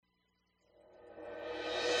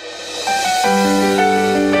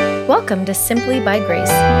Welcome to Simply by Grace,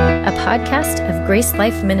 a podcast of Grace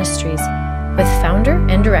Life Ministries with founder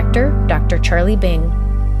and director Dr. Charlie Bing.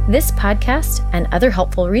 This podcast and other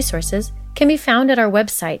helpful resources can be found at our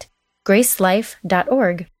website,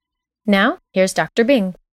 gracelife.org. Now, here's Dr.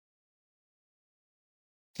 Bing.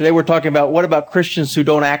 Today we're talking about what about Christians who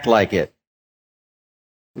don't act like it?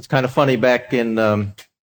 It's kind of funny, back in,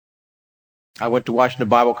 I went to Washington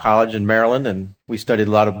Bible College in Maryland, and we studied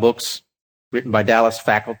a lot of books written by Dallas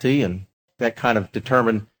faculty, and that kind of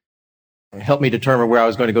helped me determine where I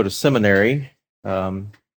was going to go to seminary. I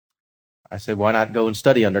said, why not go and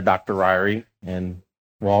study under Dr. Ryrie and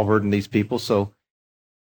Walvoord and these people? So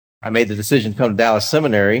I made the decision to come to Dallas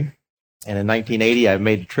Seminary, and in 1980 I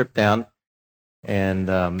made the trip down, and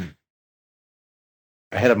ahead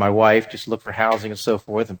of my wife, just looked for housing and so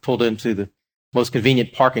forth, and pulled into the most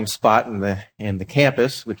convenient parking spot in the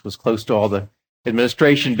campus, which was close to all the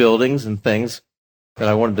administration buildings and things that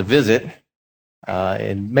I wanted to visit,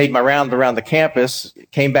 and made my round around the campus,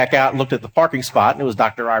 came back out and looked at the parking spot, and it was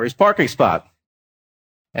Dr. Ryrie's parking spot.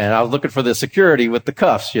 And I was looking for the security with the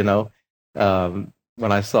cuffs, when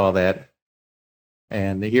I saw that.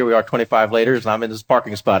 And here we are 25 later, and I'm in this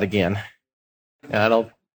parking spot again. And I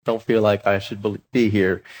don't feel like I should be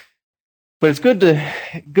here. But it's good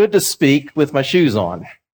to speak with my shoes on.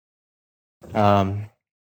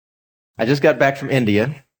 I just got back from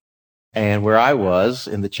India, and where I was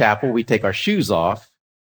in the chapel, we take our shoes off,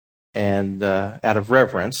 and out of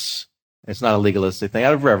reverence, it's not a legalistic thing,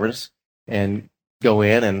 out of reverence, and go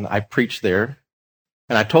in, and I preach there.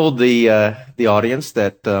 And I told the audience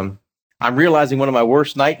that I'm realizing one of my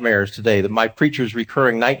worst nightmares today, that my preacher's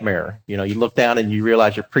recurring nightmare. You look down and you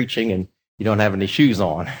realize you're preaching and you don't have any shoes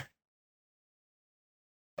on.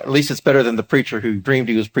 At least it's better than the preacher who dreamed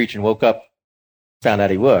he was preaching, woke up, found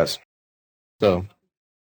out he was. So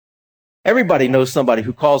everybody knows somebody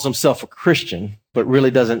who calls himself a Christian, but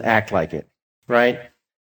really doesn't act like it, right?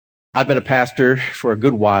 I've been a pastor for a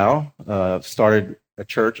good while, started a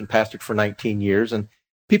church and pastored for 19 years, and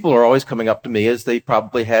people are always coming up to me, as they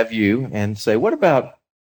probably have you, and say, what about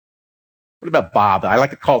Bob? I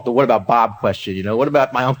like to call it the what about Bob question. What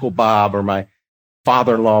about my Uncle Bob or my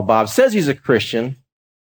father-in-law Bob? Says he's a Christian,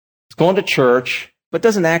 he's going to church, but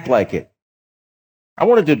doesn't act like it. I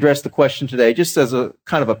wanted to address the question today just as a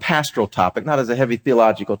kind of a pastoral topic, not as a heavy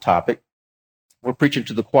theological topic. We're preaching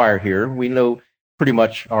to the choir here. We know pretty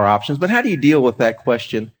much our options, but how do you deal with that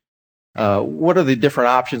question? What are the different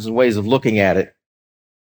options and ways of looking at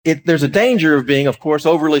it? There's a danger of being, of course,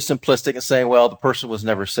 overly simplistic and saying, well, the person was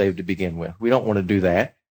never saved to begin with. We don't want to do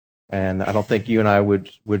that, and I don't think you and I would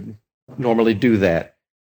normally do that.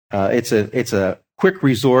 It's a quick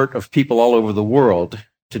resort of people all over the world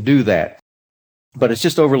to do that. But it's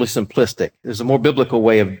just overly simplistic. There's a more biblical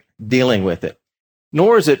way of dealing with it.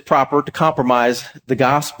 Nor is it proper to compromise the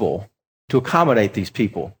gospel to accommodate these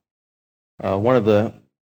people. One of the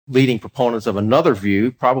leading proponents of another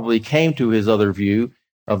view probably came to his other view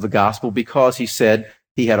of the gospel because he said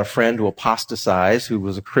he had a friend who apostatized, who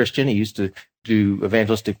was a Christian. He used to do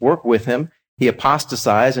evangelistic work with him. He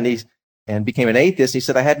apostatized and became an atheist. He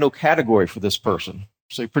said, I had no category for this person.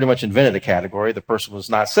 So he pretty much invented a category. The person was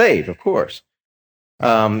not saved, of course.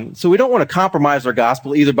 So we don't want to compromise our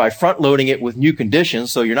gospel either by front-loading it with new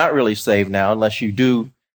conditions, so you're not really saved now unless you do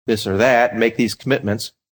this or that, make these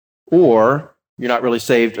commitments, or you're not really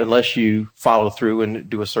saved unless you follow through and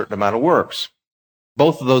do a certain amount of works.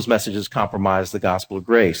 Both of those messages compromise the gospel of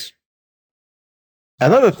grace.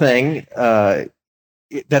 Another thing that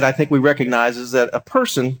I think we recognize is that a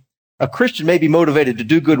Christian may be motivated to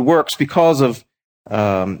do good works because of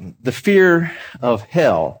the fear of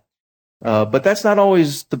hell. But that's not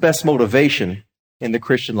always the best motivation in the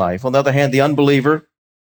Christian life. On the other hand, the unbeliever,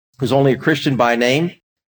 who's only a Christian by name,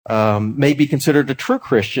 may be considered a true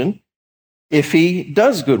Christian if he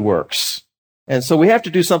does good works. And so we have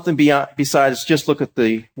to do something besides just look at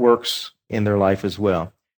the works in their life as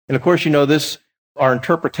well. And of course, our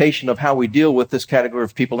interpretation of how we deal with this category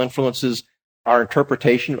of people influences our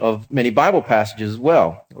interpretation of many Bible passages as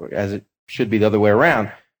well, as it should be the other way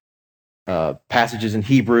around. Passages in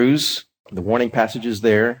Hebrews, the warning passages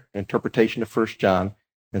there, interpretation of 1 John,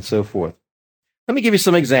 and so forth. Let me give you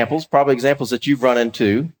some examples, probably examples that you've run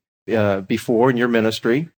into before in your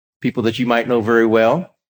ministry, people that you might know very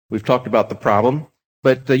well. We've talked about the problem,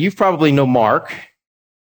 but you probably know Mark.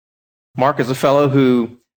 Mark is a fellow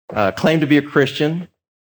who claimed to be a Christian.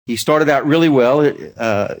 He started out really well.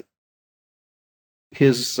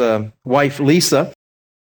 His wife, Lisa,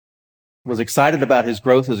 was excited about his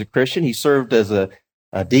growth as a Christian. He served as a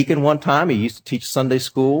deacon one time. He used to teach Sunday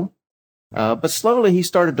school. But slowly he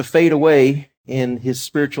started to fade away in his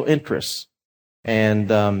spiritual interests and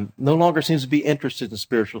no longer seems to be interested in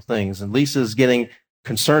spiritual things. And Lisa's getting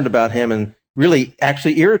concerned about him and really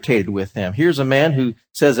actually irritated with him. Here's a man who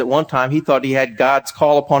says at one time he thought he had God's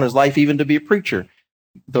call upon his life even to be a preacher,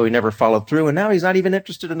 though he never followed through. And now he's not even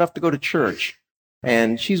interested enough to go to church.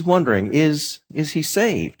 And she's wondering, is he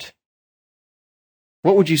saved?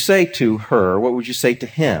 What would you say to her? What would you say to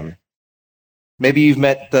him? Maybe you've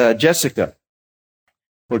met Jessica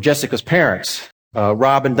or Jessica's parents,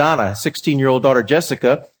 Rob and Donna. 16-year-old daughter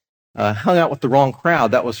Jessica hung out with the wrong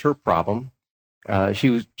crowd. That was her problem.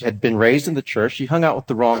 She had been raised in the church. She hung out with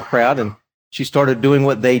the wrong crowd, and she started doing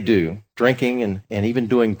what they do, drinking and even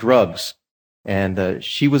doing drugs. And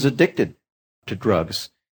she was addicted to drugs.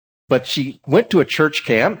 But she went to a church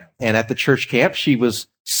camp, and at the church camp, she was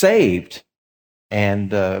saved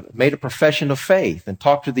and made a profession of faith and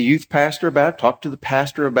talked to the youth pastor about it, talked to the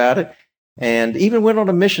pastor about it, and even went on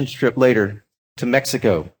a mission trip later to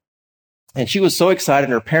Mexico. And she was so excited,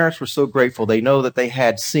 and her parents were so grateful. They know that they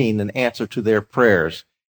had seen an answer to their prayers.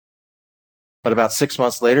 But about 6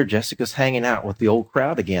 months later, Jessica's hanging out with the old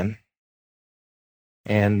crowd again.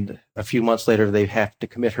 And a few months later, they have to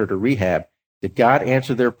commit her to rehab. Did God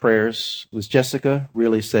answer their prayers? Was Jessica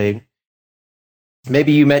really saved?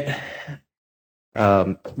 Maybe you met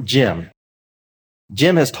Jim.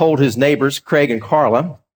 Jim has told his neighbors, Craig and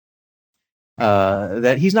Carla,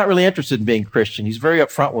 that he's not really interested in being Christian. He's very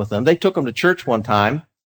upfront with them. They took him to church one time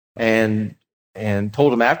and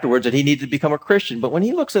told him afterwards that he needed to become a Christian. But when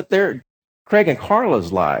he looks at Craig and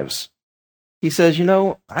Carla's lives, he says, you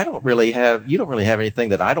don't really have anything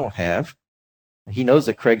that I don't have. He knows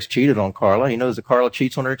that Craig's cheated on Carla. He knows that Carla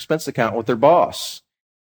cheats on her expense account with their boss.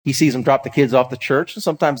 He sees them drop the kids off the church, and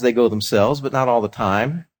sometimes they go themselves, but not all the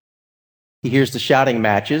time. He hears the shouting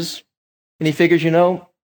matches, and he figures,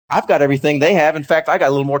 I've got everything they have. In fact, I got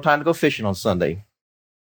a little more time to go fishing on Sunday.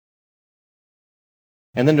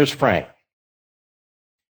 And then there's Frank.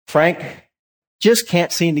 Frank just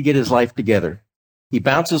can't seem to get his life together. He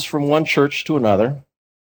bounces from one church to another.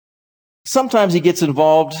 Sometimes he gets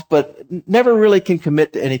involved, but never really can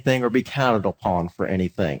commit to anything or be counted upon for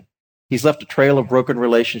anything. He's left a trail of broken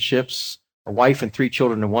relationships, a wife and 3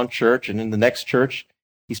 children in one church, and in the next church,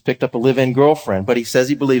 he's picked up a live-in girlfriend, but he says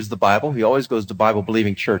he believes the Bible. He always goes to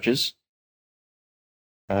Bible-believing churches.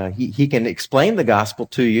 He can explain the gospel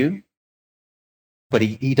to you, but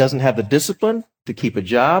he doesn't have the discipline to keep a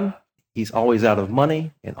job. He's always out of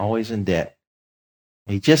money and always in debt.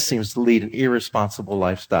 He just seems to lead an irresponsible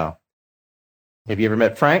lifestyle. Have you ever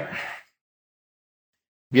met Frank? Have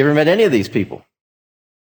you ever met any of these people?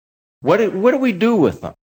 What do we do with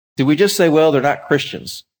them? Do we just say, well, they're not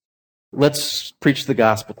Christians? Let's preach the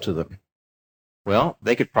gospel to them. Well,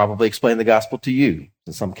 they could probably explain the gospel to you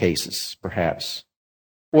in some cases, perhaps.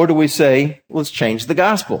 Or do we say, let's change the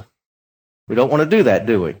gospel? We don't want to do that,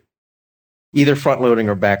 do we? Either front-loading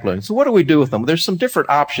or back-loading. So what do we do with them? There's some different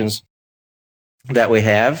options that we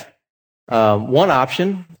have. One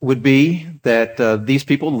option would be that these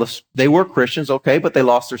people, they were Christians, okay, but they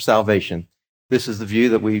lost their salvation. This is the view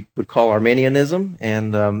that we would call Arminianism,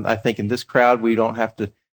 and I think in this crowd we don't have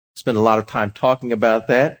to spend a lot of time talking about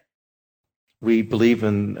that. We believe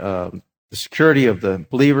in the security of the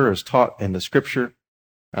believer as taught in the Scripture,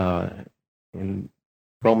 in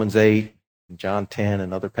Romans 8, John 10,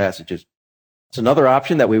 and other passages. It's another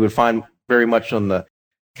option that we would find very much on the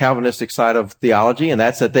Calvinistic side of theology, and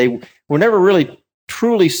that's that they were never really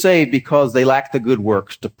truly saved because they lacked the good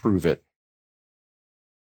works to prove it.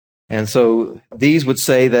 And so these would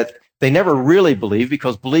say that they never really believe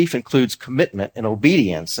because belief includes commitment and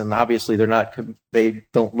obedience, and obviously they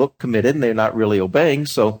don't look committed and they're not really obeying,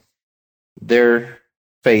 so their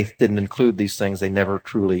faith didn't include these things. They never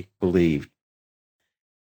truly believed.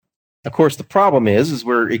 Of course, the problem is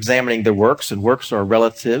we're examining their works, and works are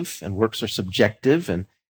relative and works are subjective,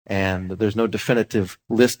 and there's no definitive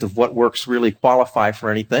list of what works really qualify for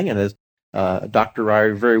anything. And as Dr.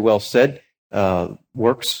 Ryrie very well said, good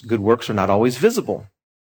works are not always visible.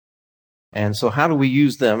 And so how do we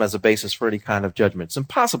use them as a basis for any kind of judgment? It's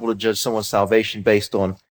impossible to judge someone's salvation based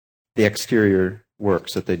on the exterior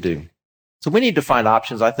works that they do. So we need to find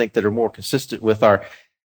options, I think, that are more consistent with our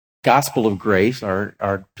gospel of grace,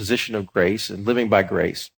 our position of grace, and living by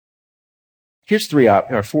grace. Here's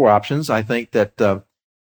 4 options, I think, that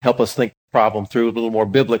help us think the problem through a little more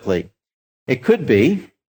biblically. It could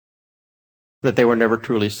be that they were never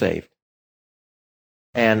truly saved.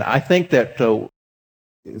 And I think that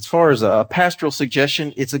as far as a pastoral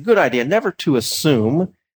suggestion, it's a good idea never to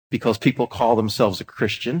assume because people call themselves a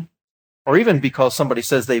Christian, or even because somebody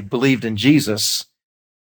says they believed in Jesus,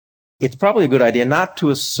 it's probably a good idea not to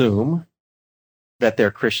assume that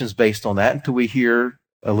they're Christians based on that until we hear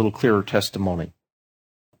a little clearer testimony.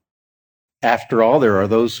 After all, there are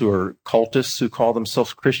those who are cultists who call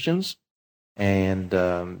themselves Christians. And,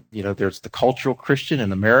 there's the cultural Christian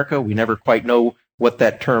in America. We never quite know what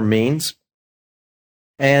that term means.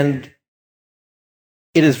 And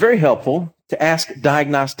it is very helpful to ask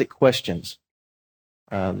diagnostic questions.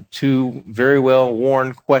 Two very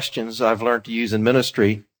well-worn questions I've learned to use in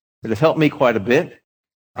ministry that have helped me quite a bit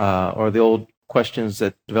are the old questions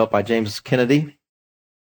that developed by James Kennedy.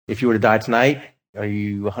 If you were to die tonight, are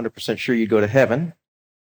you 100% sure you'd go to heaven?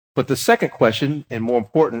 But the second question, and more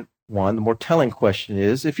important one, the more telling question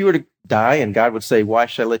is, if you were to die and God would say, why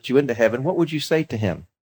should I let you into heaven? What would you say to him?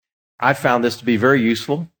 I found this to be very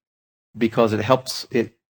useful because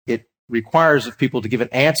it requires of people to give an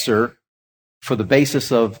answer for the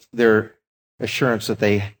basis of their assurance that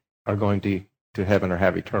they are going to heaven or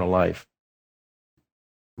have eternal life.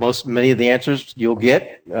 Many of the answers you'll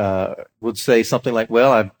get would say something like,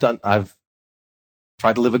 well, I've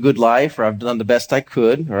tried to live a good life, or I've done the best I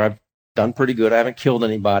could, or I've done pretty good, I haven't killed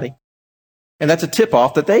anybody. And that's a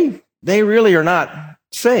tip-off that they really are not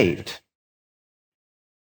saved.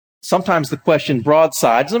 Sometimes the question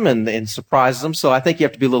broadsides them and surprises them, so I think you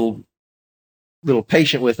have to be a little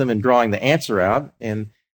patient with them in drawing the answer out, and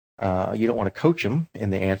you don't want to coach them in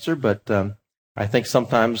the answer, but I think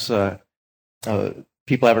sometimes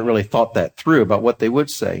people haven't really thought that through about what they would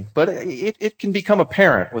say. But it can become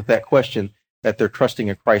apparent with that question that they're trusting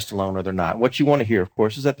in Christ alone or they're not. What you want to hear, of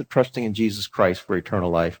course, is that they're trusting in Jesus Christ for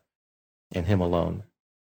eternal life and him alone.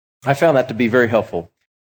 I found that to be very helpful,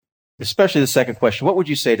 especially the second question. What would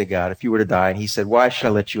you say to God if you were to die? And he said, why should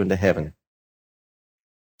I let you into heaven?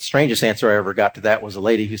 The strangest answer I ever got to that was a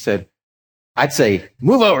lady who said, I'd say,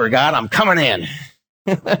 move over, God, I'm coming in.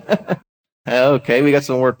 Okay, we got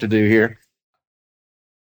some work to do here.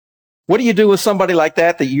 What do you do with somebody like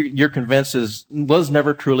that you're convinced was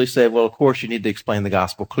never truly saved? Well, of course, you need to explain the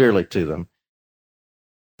gospel clearly to them.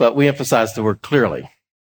 But we emphasize the word clearly.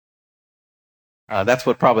 That's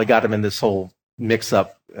what probably got them in this whole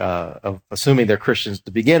mix-up of assuming they're Christians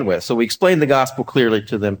to begin with. So we explain the gospel clearly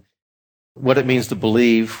to them, what it means to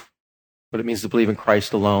believe in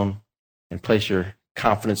Christ alone, and place your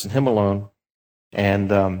confidence in him alone, and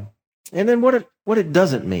then what it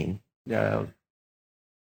doesn't mean.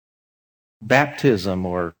 Baptism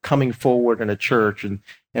or coming forward in a church and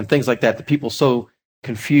things like that people so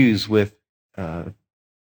confuse with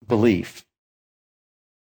belief.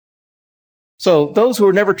 So those who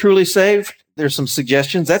are never truly saved, there's some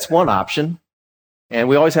suggestions. That's one option, and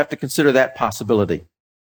we always have to consider that possibility.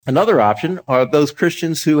 Another option are those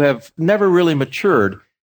Christians who have never really matured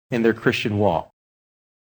in their Christian walk.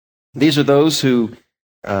 These are those who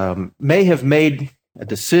may have made a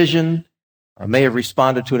decision, may have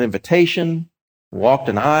responded to an invitation, walked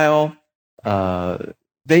an aisle.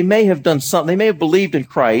 They may have done something. They may have believed in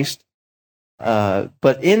Christ,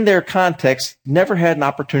 but in their context, never had an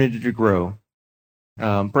opportunity to grow.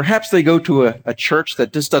 Perhaps they go to a church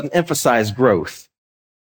that just doesn't emphasize growth.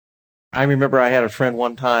 I remember I had a friend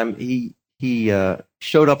one time, he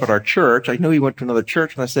showed up at our church. I knew he went to another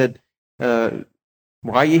church, and I said, why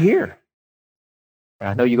are you here?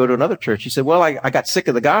 I know you go to another church. He said, well, I got sick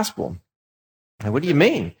of the gospel. And what do you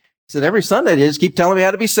mean? He said, every Sunday they just keep telling me how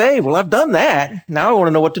to be saved. Well, I've done that. Now I want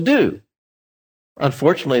to know what to do.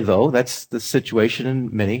 Unfortunately, though, that's the situation in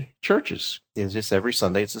many churches. It's just every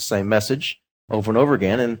Sunday it's the same message over and over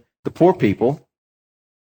again. And the poor people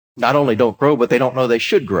not only don't grow, but they don't know they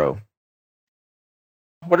should grow.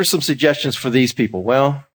 What are some suggestions for these people?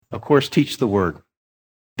 Well, of course, teach the word.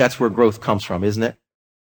 That's where growth comes from, isn't it?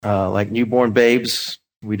 Like newborn babes,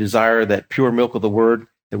 we desire that pure milk of the word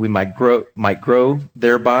that we might grow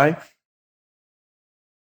thereby.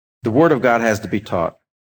 The word of God has to be taught.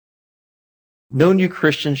 No new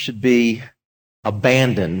Christian should be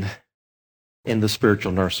abandoned in the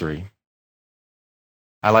spiritual nursery.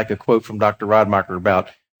 I like a quote from Dr. Rodmacher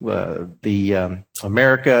about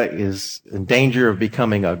America is in danger of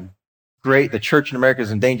becoming the church in America is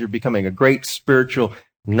in danger of becoming a great spiritual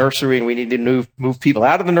nursery, and we need to move people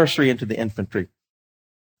out of the nursery into the infantry.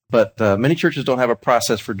 But many churches don't have a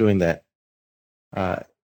process for doing that.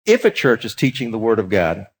 If a church is teaching the Word of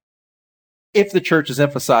God, if the church is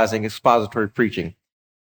emphasizing expository preaching,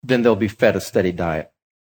 then they'll be fed a steady diet.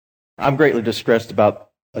 I'm greatly distressed about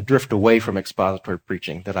a drift away from expository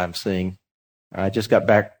preaching that I'm seeing. I just got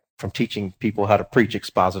back from teaching people how to preach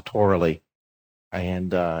expositorily,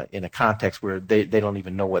 and in a context where they don't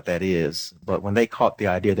even know what that is. But when they caught the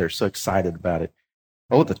idea, they're so excited about it.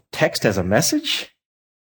 Oh, the text has a message?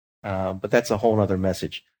 But that's a whole other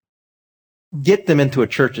message. get them into a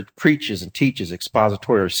church that preaches and teaches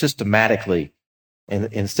expository or systematically, and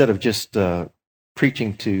instead of just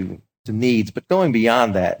preaching to needs, but going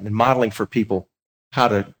beyond that and modeling for people how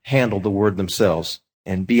to handle the word themselves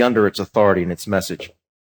and be under its authority and its message.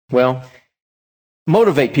 Well,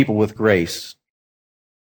 motivate people with grace.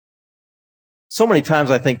 So many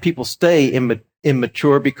times I think people stay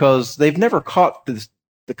immature because they've never caught the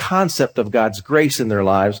concept of God's grace in their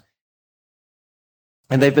lives.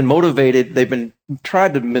 And they've been motivated, they've been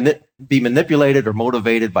tried to be manipulated or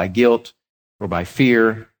motivated by guilt or by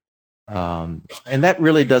fear. And that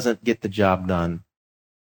really doesn't get the job done.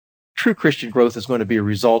 True Christian growth is going to be a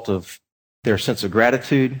result of their sense of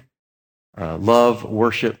gratitude, love,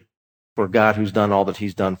 worship for God who's done all that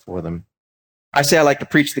he's done for them. I say I like to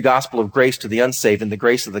preach the gospel of grace to the unsaved and the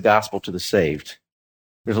grace of the gospel to the saved.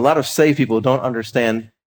 There's a lot of saved people who don't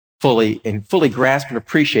understand fully grasp and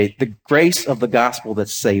appreciate the grace of the gospel that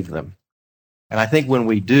saved them. And I think when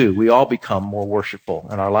we do, we all become more worshipful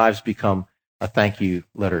and our lives become a thank you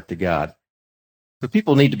letter to God. So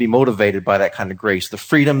people need to be motivated by that kind of grace, the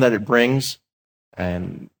freedom that it brings.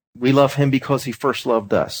 And we love him because he first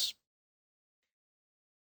loved us.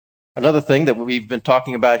 Another thing that we've been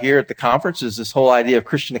talking about here at the conference is this whole idea of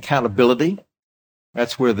Christian accountability.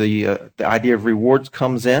 That's where the idea of rewards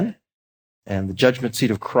comes in, and the judgment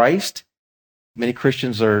seat of Christ. Many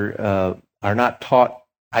Christians are not taught,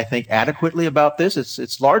 I think, adequately about this.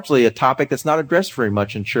 It's largely a topic that's not addressed very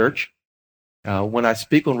much in church. When I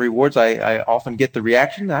speak on rewards, I often get the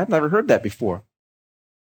reaction, I've never heard that before.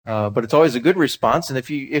 But it's always a good response. And if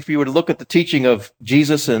you were to look at the teaching of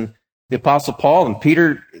Jesus and the Apostle Paul and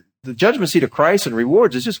Peter, the judgment seat of Christ and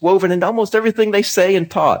rewards is just woven into almost everything they say and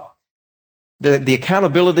taught. The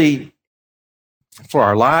accountability for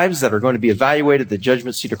our lives that are going to be evaluated at the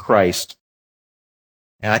judgment seat of Christ.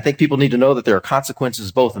 And I think people need to know that there are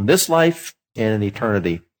consequences both in this life and in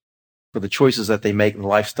eternity for the choices that they make and the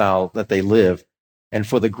lifestyle that they live and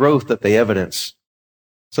for the growth that they evidence.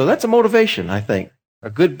 So that's a motivation, I think,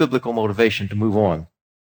 a good biblical motivation to move on.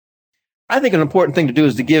 I think an important thing to do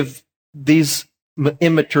is to give these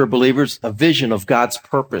immature believers a vision of God's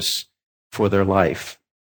purpose for their life.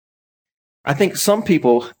 I think some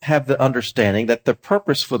people have the understanding that the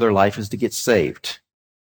purpose for their life is to get saved.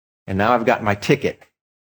 And now I've got my ticket,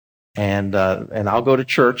 and I'll go to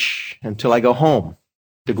church until I go home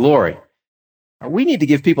to glory. We need to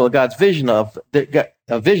give people a vision of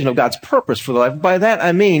God's purpose for their life. By that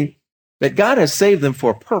I mean that God has saved them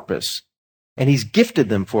for a purpose, and he's gifted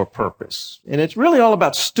them for a purpose. And it's really all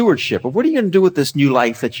about stewardship of what are you going to do with this new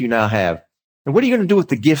life that you now have? And what are you going to do with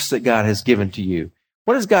the gifts that God has given to you?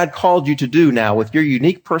 What has God called you to do now with your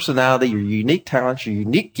unique personality, your unique talents, your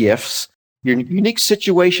unique gifts, your unique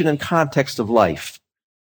situation and context of life?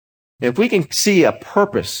 If we can see a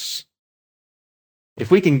purpose, if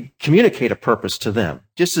we can communicate a purpose to them,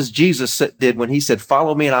 just as Jesus did when he said,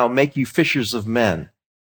 "Follow me and I'll make you fishers of men."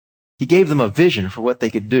 He gave them a vision for what they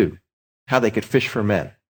could do, how they could fish for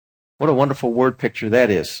men. What a wonderful word picture that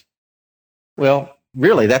is. Well,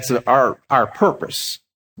 really, that's our purpose.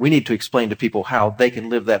 We need to explain to people how they can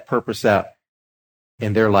live that purpose out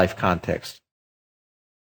in their life context.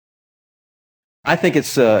 I think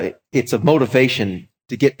it's a motivation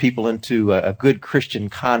to get people into a good Christian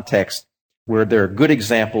context where there are good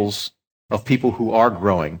examples of people who are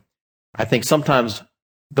growing. I think sometimes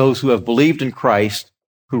those who have believed in Christ,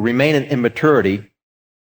 who remain in immaturity,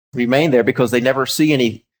 remain there because they never see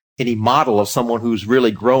any model of someone who's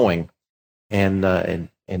really growing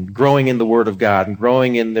and growing in the Word of God and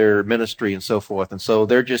growing in their ministry and so forth. And so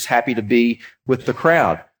they're just happy to be with the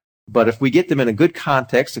crowd. But if we get them in a good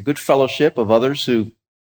context, a good fellowship of others who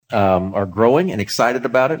are growing and excited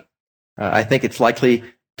about it, I think it's likely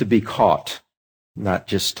to be caught, not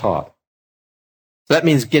just taught. So that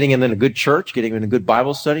means getting them in a good church, getting them in a good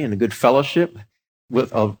Bible study and a good fellowship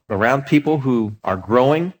around people who are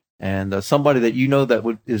growing. And somebody that you know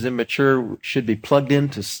that is immature should be plugged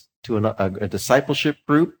into a discipleship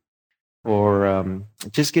group, or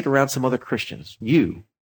just get around some other Christians, you,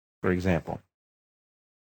 for example.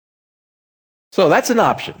 So that's an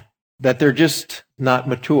option, that they're just not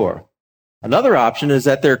mature. Another option is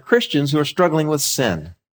that they're Christians who are struggling with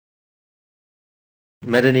sin.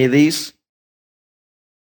 Met any of these?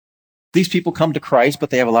 These people come to Christ,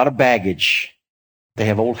 but they have a lot of baggage. They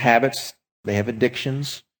have old habits. They have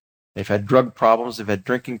addictions. They've had drug problems. They've had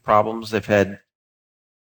drinking problems. They've had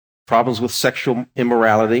problems with sexual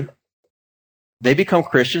immorality. They become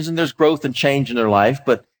Christians, and there's growth and change in their life,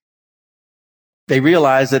 but they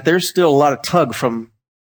realize that there's still a lot of tug from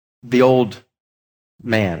the old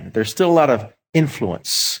man. There's still a lot of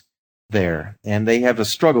influence there, and they have a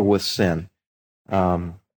struggle with sin.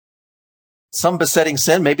 Some besetting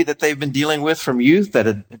sin, maybe that they've been dealing with from youth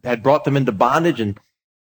that had brought them into bondage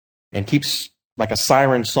and keeps like a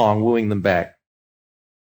siren song wooing them back.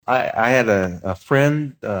 I had a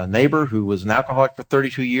friend, a neighbor who was an alcoholic for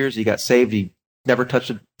 32 years. He got saved. He never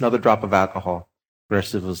touched another drop of alcohol the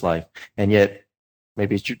rest of his life. And yet,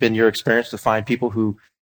 maybe it's been your experience to find people who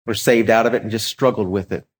were saved out of it and just struggled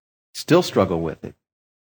with it, still struggle with it.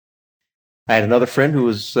 I had another friend who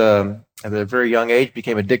was, at a very young age,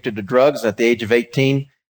 became addicted to drugs. At the age of 18,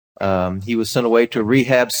 he was sent away to a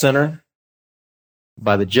rehab center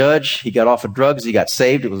by the judge. He got off of drugs. He got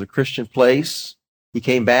saved. It was a Christian place. He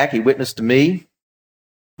came back. He witnessed to me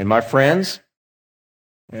and my friends,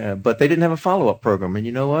 but they didn't have a follow-up program. And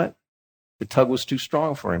you know what? The tug was too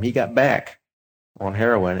strong for him. He got back on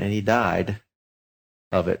heroin, and he died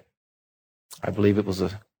of it. I believe it was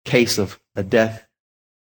a case of a death,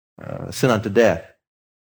 sin unto death.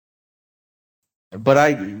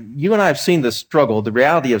 But you and I have seen the struggle, the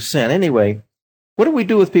reality of sin. Anyway, what do we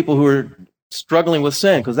do with people who are struggling with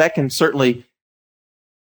sin? Because that can certainly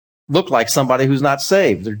look like somebody who's not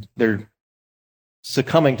saved. They're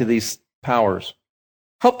succumbing to these powers.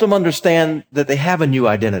 Help them understand that they have a new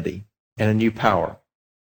identity and a new power.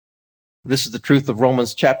 This is the truth of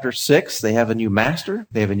Romans chapter 6. They have a new master.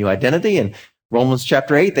 They have a new identity. And Romans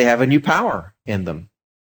chapter 8, they have a new power in them.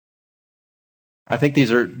 I think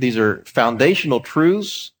these are foundational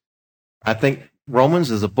truths. I think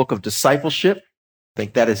Romans is a book of discipleship. I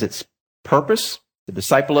think that is its purpose, to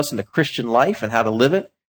disciple us in the Christian life and how to live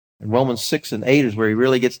it. And Romans 6 and 8 is where he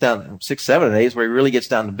really gets down, 6, 7, and 8 is where he really gets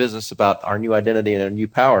down to business about our new identity and our new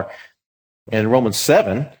power. And in Romans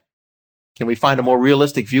 7, can we find a more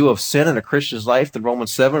realistic view of sin in a Christian's life than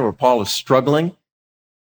Romans 7, where Paul is struggling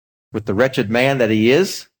with the wretched man that he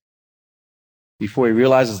is before he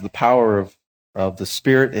realizes the power of the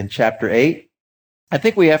Spirit in chapter 8? I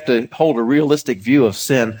think we have to hold a realistic view of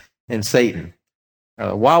sin and Satan.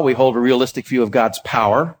 While we hold a realistic view of God's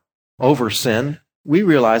power over sin, we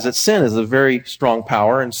realize that sin is a very strong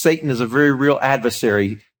power, and Satan is a very real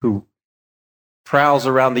adversary who prowls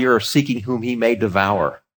around the earth seeking whom he may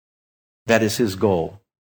devour. That is his goal.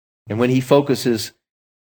 And when he focuses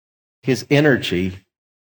his energy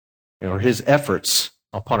or his efforts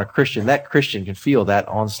upon a Christian, that Christian can feel that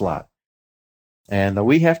onslaught. And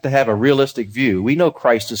we have to have a realistic view. We know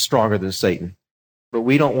Christ is stronger than Satan, but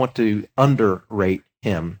we don't want to underrate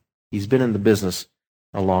him. He's been in the business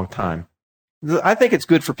a long time. I think it's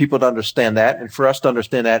good for people to understand that and for us to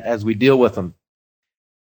understand that as we deal with them.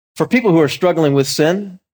 For people who are struggling with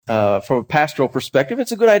sin, from a pastoral perspective,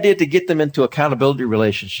 it's a good idea to get them into accountability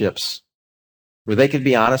relationships where they can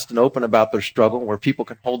be honest and open about their struggle, where people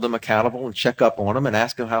can hold them accountable and check up on them and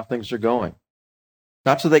ask them how things are going.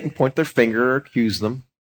 Not so they can point their finger or accuse them,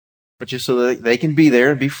 but just so that they can be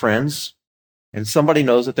there and be friends, and somebody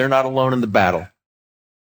knows that they're not alone in the battle,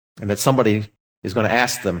 and that somebody is going to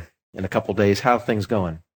ask them in a couple days, how are things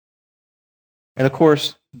going? And of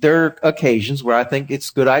course, there are occasions where I think it's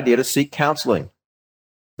a good idea to seek counseling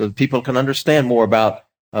so that people can understand more about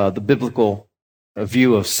the biblical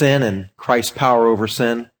view of sin and Christ's power over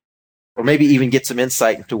sin, or maybe even get some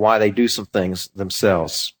insight into why they do some things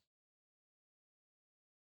themselves.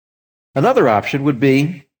 Another option would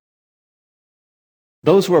be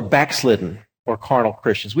those who are backslidden or carnal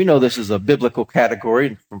Christians. We know this is a biblical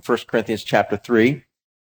category from 1 Corinthians chapter 3.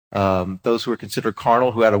 Those who are considered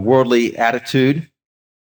carnal, who had a worldly attitude,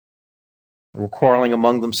 were quarreling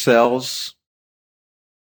among themselves,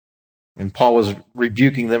 and Paul was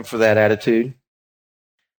rebuking them for that attitude.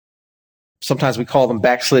 Sometimes we call them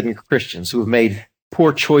backslidden Christians who have made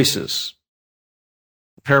poor choices.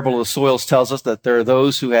 The parable of the soils tells us that there are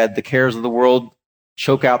those who had the cares of the world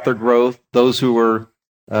choke out their growth, those who were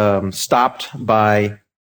stopped by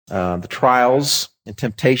the trials and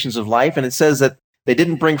temptations of life, and it says that they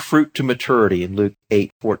didn't bring fruit to maturity in Luke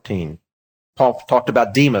 8:14. Paul talked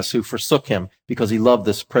about Demas, who forsook him because he loved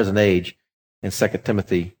this present age in 2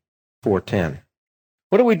 Timothy 4:10.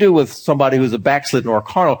 What do we do with somebody who's a backslidden or a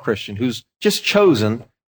carnal Christian who's just chosen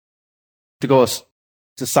to go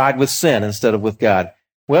to side with sin instead of with God?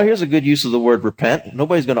 Well, here's a good use of the word repent.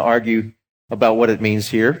 Nobody's going to argue about what it means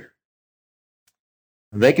here.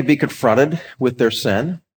 They could be confronted with their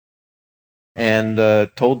sin and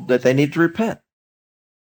told that they need to repent.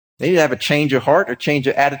 They need to have a change of heart or change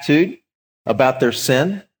of attitude about their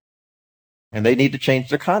sin, and they need to change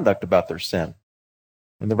their conduct about their sin.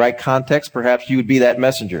 In the right context, perhaps you would be that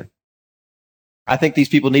messenger. I think these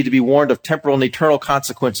people need to be warned of temporal and eternal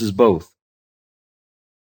consequences both.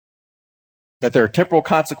 That there are temporal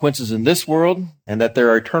consequences in this world and that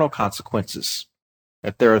there are eternal consequences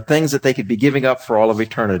that there are things that they could be giving up for all of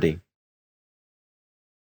eternity.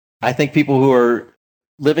 I think people who are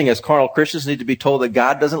living as carnal Christians need to be told that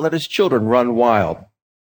God doesn't let his children run wild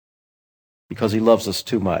because he loves us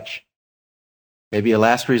too much. Maybe a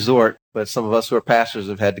last resort, but some of us who are pastors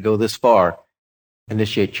have had to go this far,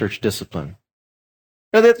 initiate church discipline.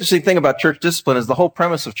 Now, the interesting thing about church discipline is the whole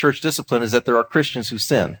premise of church discipline is that there are Christians who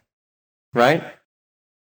sin, right?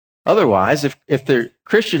 Otherwise, if the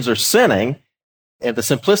Christians are sinning, and the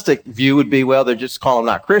simplistic view would be, well, they're just calling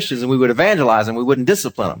them not Christians, and we would evangelize them, we wouldn't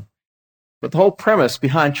discipline them. But the whole premise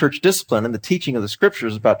behind church discipline and the teaching of the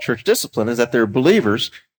scriptures about church discipline is that there are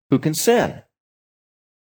believers who can sin.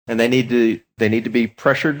 And they need to be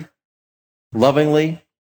pressured lovingly,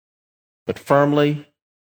 but firmly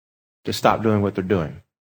to stop doing what they're doing.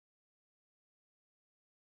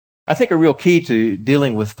 I think a real key to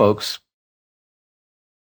dealing with folks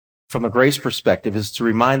from a grace perspective is to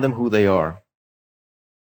remind them who they are.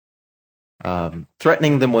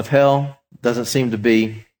 Threatening them with hell doesn't seem to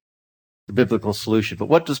be the biblical solution. But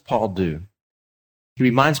what does Paul do? He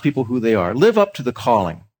reminds people who they are. Live up to the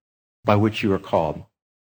calling by which you are called.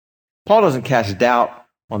 Paul doesn't cast doubt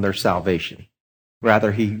on their salvation.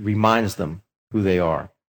 Rather, he reminds them who they are.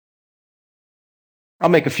 I'll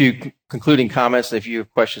make a few concluding comments. If you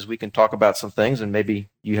have questions, we can talk about some things, and maybe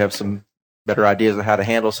you have some better ideas of how to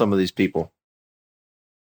handle some of these people.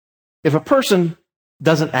 If a person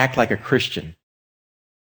doesn't act like a Christian,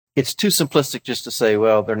 it's too simplistic just to say,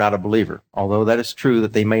 well, they're not a believer, although that is true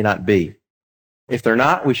that they may not be. If they're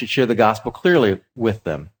not, we should share the gospel clearly with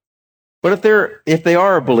them. But if they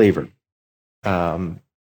are a believer,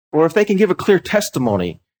 or if they can give a clear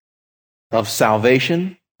testimony of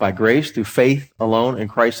salvation by grace through faith alone in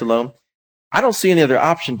Christ alone, I don't see any other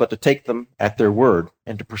option but to take them at their word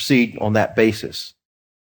and to proceed on that basis.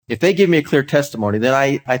 If they give me a clear testimony, then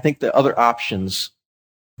I think the other options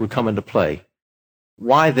would come into play.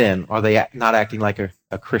 Why then are they not acting like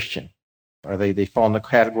a Christian? Are they fall in the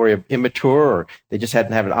category of immature, or they just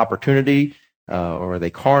hadn't had an opportunity, or are they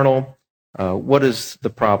carnal? What is the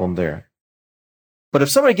problem there? But if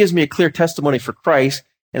somebody gives me a clear testimony for Christ,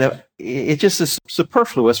 and it just is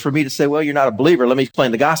superfluous for me to say, well, you're not a believer, let me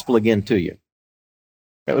explain the gospel again to you.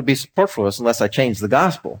 That would be superfluous unless I change the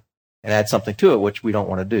gospel and add something to it, which we don't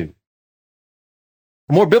want to do.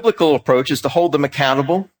 A more biblical approach is to hold them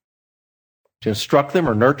accountable, to instruct them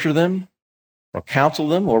or nurture them, or counsel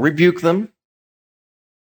them or rebuke them,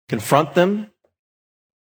 confront them,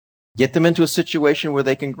 get them into a situation where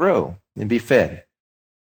they can grow and be fed.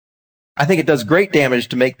 I think it does great damage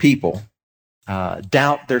to make people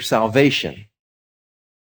doubt their salvation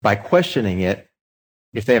by questioning it.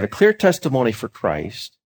 If they have a clear testimony for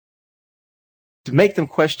Christ, to make them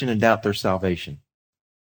question and doubt their salvation.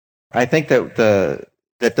 I think that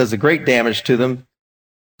does a great damage to them,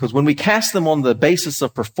 because when we cast them on the basis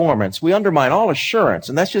of performance, we undermine all assurance,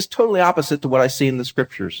 and that's just totally opposite to what I see in the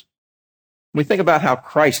scriptures. When we think about how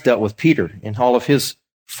Christ dealt with Peter in all of his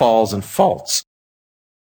falls and faults,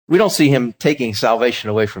 we don't see him taking salvation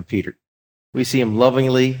away from Peter. We see him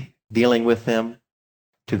lovingly dealing with them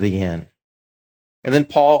to the end. And then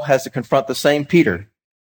Paul has to confront the same Peter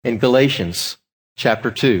in Galatians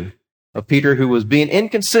chapter 2, of Peter who was being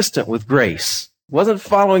inconsistent with grace, wasn't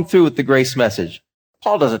following through with the grace message.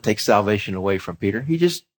 Paul doesn't take salvation away from Peter. He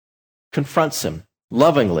just confronts him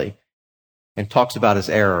lovingly and talks about his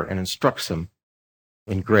error and instructs him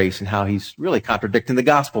in grace and how he's really contradicting the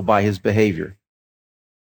gospel by his behavior.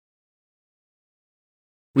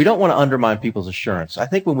 We don't want to undermine people's assurance. I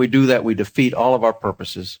think when we do that, we defeat all of our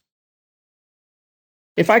purposes.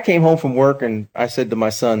 If I came home from work and I said to my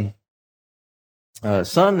son,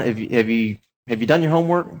 son, have you done your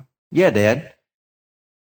homework? Yeah, Dad.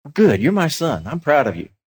 Good, you're my son. I'm proud of you.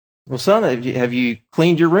 Well, son, have you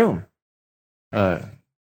cleaned your room? Yeah,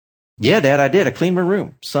 Dad, I did. I cleaned my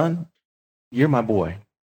room. Son, you're my boy.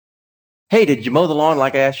 Hey, did you mow the lawn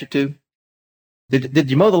like I asked you to? Did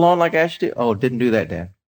you mow the lawn like I asked you to? Oh, didn't do that,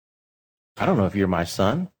 Dad. I don't know if you're my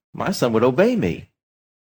son. My son would obey me.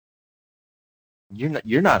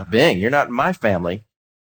 You're not a being. You're not in my family.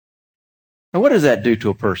 Now, what does that do to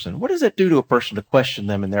a person? What does that do to a person to question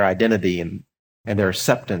them in their identity and their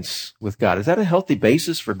acceptance with God? Is that a healthy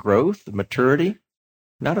basis for growth and maturity?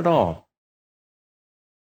 Not at all.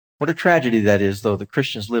 What a tragedy that is, though, that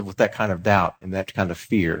Christians live with that kind of doubt and that kind of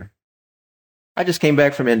fear. I just came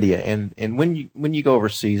back from India, and when you go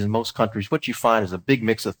overseas in most countries, what you find is a big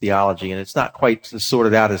mix of theology, and it's not quite as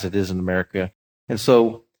sorted out as it is in America. And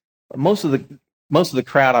so most of the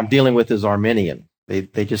crowd I'm dealing with is Arminian.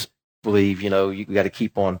 They just believe, you got to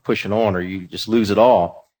keep on pushing on or you just lose it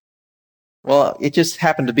all. Well, it just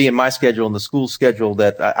happened to be in my schedule and the school schedule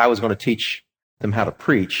that I was going to teach them how to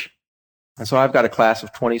preach. And so I've got a class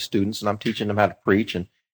of 20 students, and I'm teaching them how to preach, and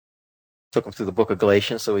took them through the book of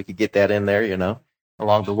Galatians so we could get that in there,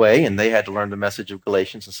 along the way. And they had to learn the message of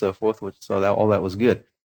Galatians and so forth, so all that was good.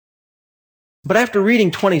 But after reading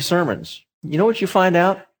 20 sermons, you know what you find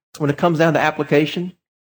out when it comes down to application?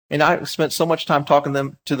 And I spent so much time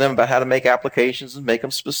talking to them about how to make applications and make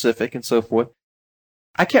them specific and so forth.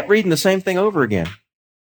 I kept reading the same thing over again.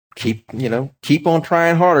 Keep on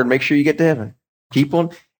trying harder and make sure you get to heaven. Keep on.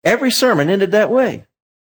 Every sermon ended that way.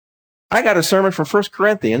 I got a sermon from 1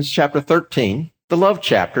 Corinthians chapter 13, the love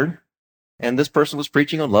chapter, and this person was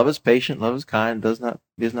preaching on love is patient, love is kind, is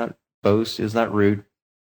not boast, is not rude.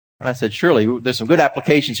 And I said, surely there's some good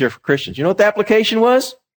applications here for Christians. You know what the application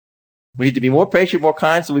was? We need to be more patient, more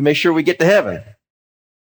kind, so we make sure we get to heaven.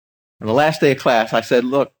 On the last day of class, I said,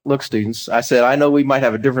 look, students, I said, I know we might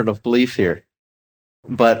have a difference of belief here,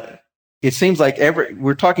 but it seems like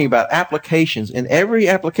we're talking about applications, and every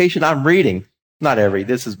application I'm reading, not every,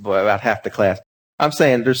 this is about half the class, I'm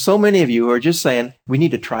saying there's so many of you who are just saying we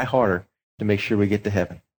need to try harder to make sure we get to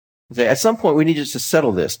heaven. At some point, we need just to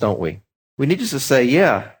settle this, don't we? We need just to say,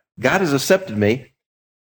 yeah, God has accepted me.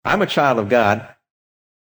 I'm a child of God.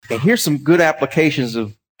 And here's some good applications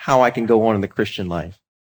of how I can go on in the Christian life.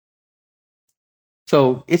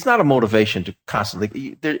 So it's not a motivation to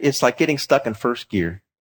constantly, it's like getting stuck in first gear.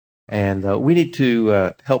 And we need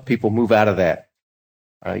to help people move out of that.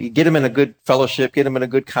 You get them in a good fellowship, get them in a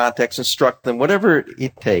good context, instruct them, whatever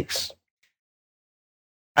it takes.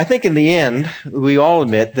 I think in the end, we all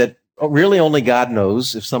admit that really only God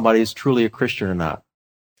knows if somebody is truly a Christian or not.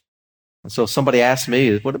 And so if somebody asks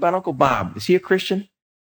me, what about Uncle Bob? Is he a Christian?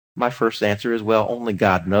 My first answer is, well, only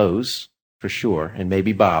God knows for sure, and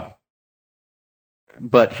maybe Bob.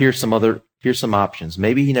 But here's some options.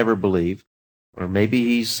 Maybe he never believed, or maybe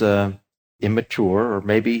he's immature, or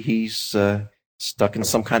maybe he's stuck in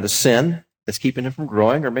some kind of sin that's keeping him from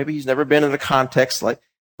growing, or maybe he's never been in a context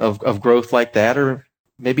of growth like that, or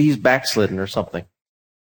maybe he's backslidden or something.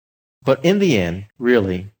 But in the end,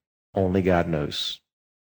 really, only God knows.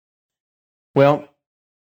 Well,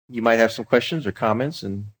 you might have some questions or comments,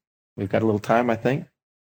 and we've got a little time, I think,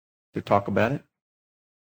 to talk about it.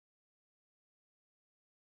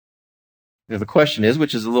 Now, the question is,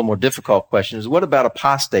 which is a little more difficult question, is what about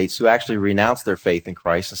apostates who actually renounce their faith in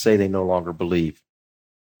Christ and say they no longer believe?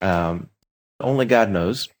 Only God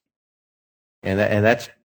knows. And that's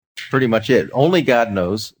pretty much it. Only God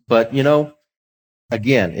knows. But,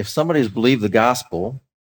 again, if somebody has believed the gospel,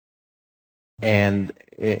 and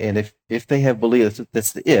if they have believed,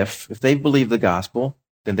 that's the if they've believed the gospel,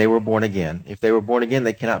 then they were born again. If they were born again,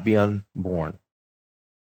 they cannot be unborn.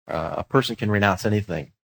 A person can renounce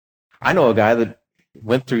anything. I know a guy that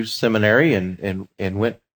went through seminary and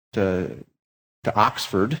went to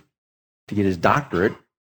Oxford to get his doctorate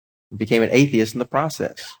and became an atheist in the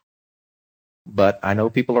process. But I know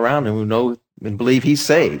people around him who know and believe he's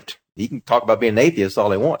saved. He can talk about being an atheist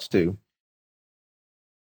all he wants to.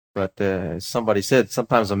 But as somebody said,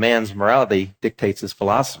 sometimes a man's morality dictates his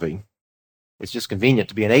philosophy. It's just convenient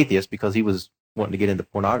to be an atheist because he was wanting to get into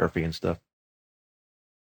pornography and stuff.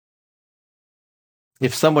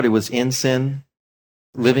 If somebody was in sin,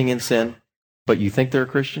 living in sin, but you think they're a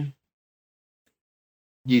Christian,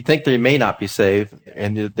 you think they may not be saved,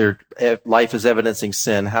 and their life is evidencing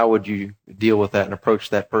sin, how would you deal with that and approach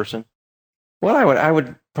that person? Well, I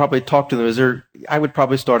would probably talk to them. I would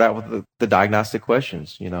probably start out with the diagnostic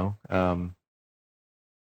questions. What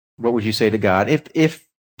would you say to God? If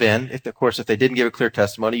they didn't give a clear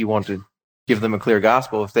testimony, you want to give them a clear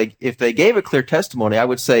gospel. If they gave a clear testimony, I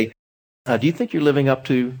would say, do you think you're living up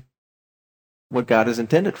to what God has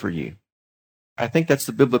intended for you? I think that's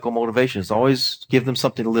the biblical motivation, is always give them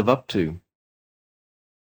something to live up to.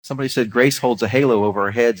 Somebody said grace holds a halo over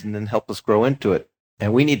our heads and then help us grow into it.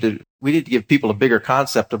 And we need to give people a bigger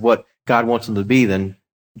concept of what God wants them to be than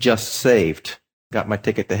just saved, got my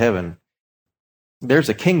ticket to heaven. There's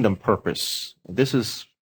a kingdom purpose. This is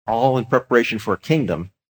all in preparation for a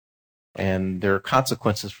kingdom. And there are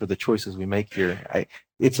consequences for the choices we make here.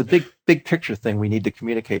 It's a big picture thing we need to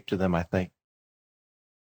communicate to them, I think.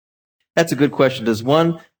 That's a good question. Does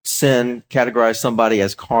one sin categorize somebody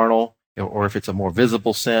as carnal, or if it's a more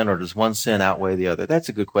visible sin, or does one sin outweigh the other? That's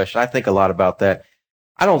a good question. I think a lot about that.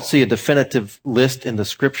 I don't see a definitive list in the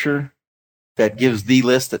scripture that gives the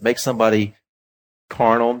list that makes somebody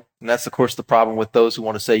carnal. And that's, of course, the problem with those who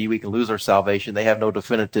want to say we can lose our salvation. They have no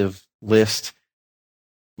definitive list.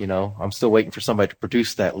 I'm still waiting for somebody to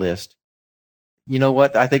produce that list. you know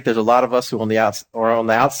what? I think there's a lot of us who on the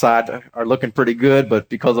outside are looking pretty good, but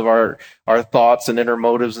because of our thoughts and inner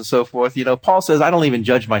motives and so forth, Paul says, I don't even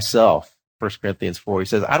judge myself. 1 Corinthians 4, he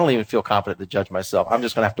says, I don't even feel confident to judge myself. I'm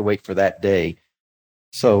just going to have to wait for that day.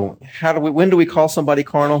 So when do we call somebody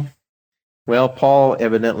carnal? Well, Paul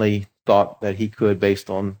evidently thought that he could based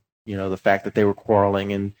on, the fact that they were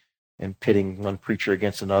quarreling and pitting one preacher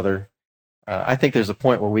against another. I think there's a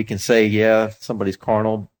point where we can say, yeah, somebody's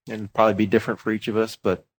carnal, and it'd probably be different for each of us,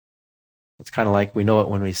 but it's kind of like we know it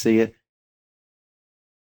when we see it.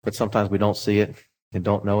 But sometimes we don't see it and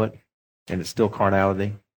don't know it, and it's still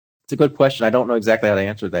carnality. It's a good question. I don't know exactly how to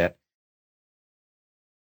answer that.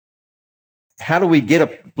 How do we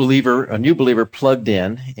get a new believer plugged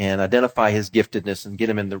in and identify his giftedness and get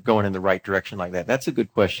him going in the right direction like that? That's a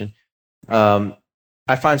good question.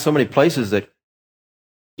 I find so many places that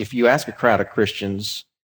if you ask a crowd of Christians,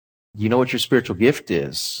 you know what your spiritual gift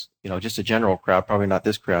is, just a general crowd, probably not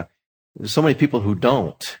this crowd. There's so many people who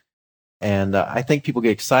don't. And I think people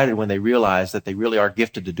get excited when they realize that they really are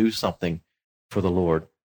gifted to do something for the Lord.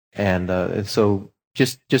 And so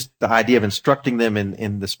just the idea of instructing them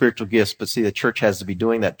in the spiritual gifts, but see, the church has to be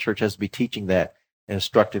doing that. Church has to be teaching that and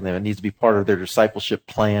instructing them. It needs to be part of their discipleship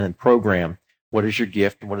plan and program. What is your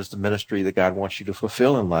gift and what is the ministry that God wants you to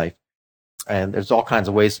fulfill in life? And there's all kinds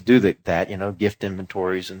of ways to do that, gift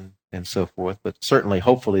inventories and so forth. But certainly,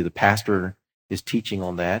 hopefully, the pastor is teaching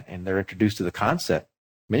on that and they're introduced to the concept.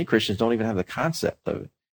 Many Christians don't even have the concept of it.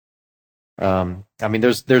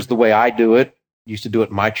 There's the way I do it. Used to do it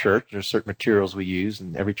in my church. There's certain materials we use,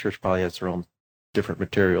 and every church probably has their own different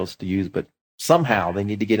materials to use. But somehow they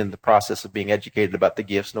need to get in the process of being educated about the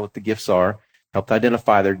gifts, know what the gifts are, help to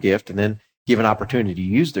identify their gift, and then give an opportunity to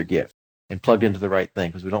use their gift and plugged into the right thing,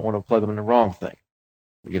 because we don't want to plug them in the wrong thing.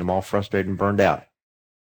 We get them all frustrated and burned out.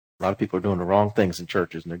 A lot of people are doing the wrong things in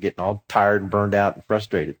churches, and they're getting all tired and burned out and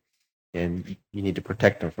frustrated. And you need to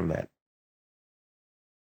protect them from that.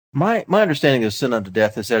 My understanding of sin unto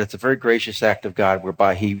death is that it's a very gracious act of God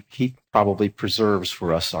whereby he probably preserves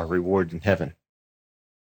for us our reward in heaven.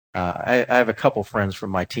 I have a couple friends from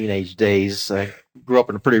my teenage days. I grew up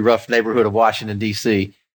in a pretty rough neighborhood of Washington,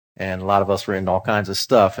 D.C., and a lot of us were into all kinds of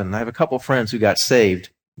stuff. And I have a couple friends who got saved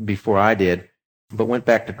before I did, but went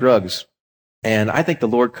back to drugs. And I think the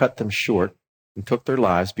Lord cut them short and took their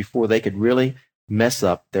lives before they could really mess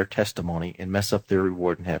up their testimony and mess up their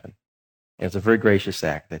reward in heaven. And it's a very gracious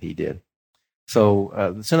act that he did.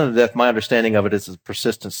 So the sin of death, my understanding of it is a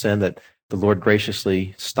persistent sin that the Lord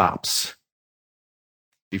graciously stops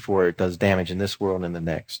before it does damage in this world and the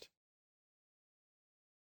next.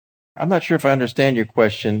 I'm not sure if I understand your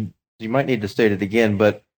question. You might need to state it again,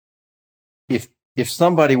 but if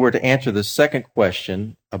somebody were to answer the second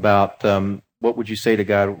question about what would you say to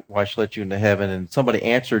God, why should I let you into heaven, and somebody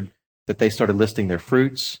answered that they started listing their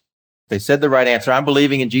fruits, they said the right answer, I'm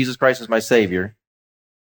believing in Jesus Christ as my Savior.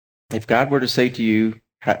 If God were to say to you,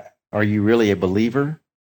 are you really a believer?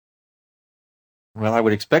 Well, I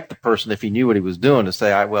would expect the person, if he knew what he was doing, to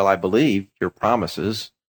say, I believe your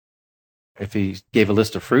promises. If he gave a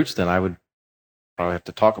list of fruits, then I would probably have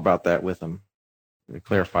to talk about that with him to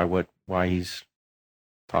clarify why he's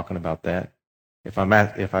talking about that. If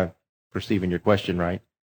I'm perceiving your question right.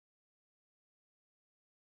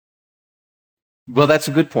 Well, that's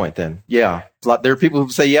a good point then. Yeah. There are people who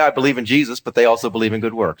say, yeah, I believe in Jesus, but they also believe in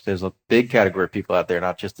good works. There's a big category of people out there,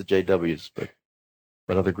 not just the JWs, but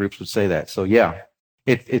other groups would say that. So yeah,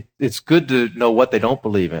 it's good to know what they don't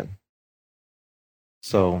believe in.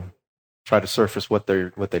 So try to surface what they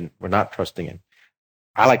were not trusting in.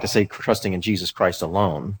 I like to say trusting in Jesus Christ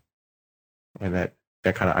alone, and that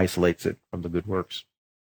kind of isolates it from the good works.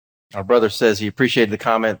 Our brother says he appreciated the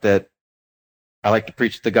comment that I like to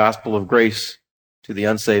preach the gospel of grace to the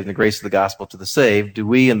unsaved and the grace of the gospel to the saved. Do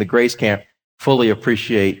we in the grace camp fully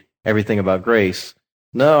appreciate everything about grace?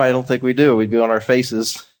 No, I don't think we do. We'd be on our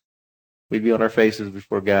faces. We'd be on our faces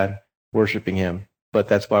before God, worshiping him. But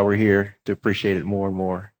that's why we're here, to appreciate it more and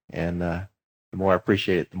more. And the more I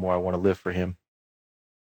appreciate it, the more I want to live for him.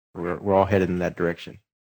 We're all headed in that direction.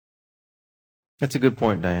 That's a good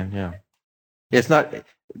point, Diane. Yeah. It's not,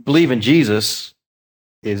 believe in Jesus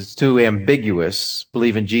is too ambiguous.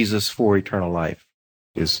 Believe in Jesus for eternal life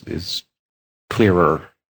is clearer.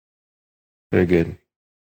 Very good.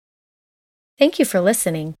 Thank you for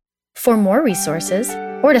listening. For more resources,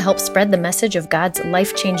 or to help spread the message of God's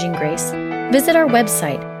life-changing grace, visit our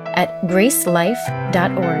website at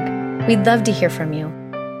gracelife.org. We'd love to hear from you.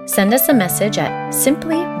 Send us a message at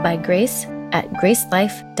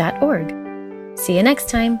simplybygrace@gracelife.org. See you next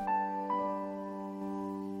time.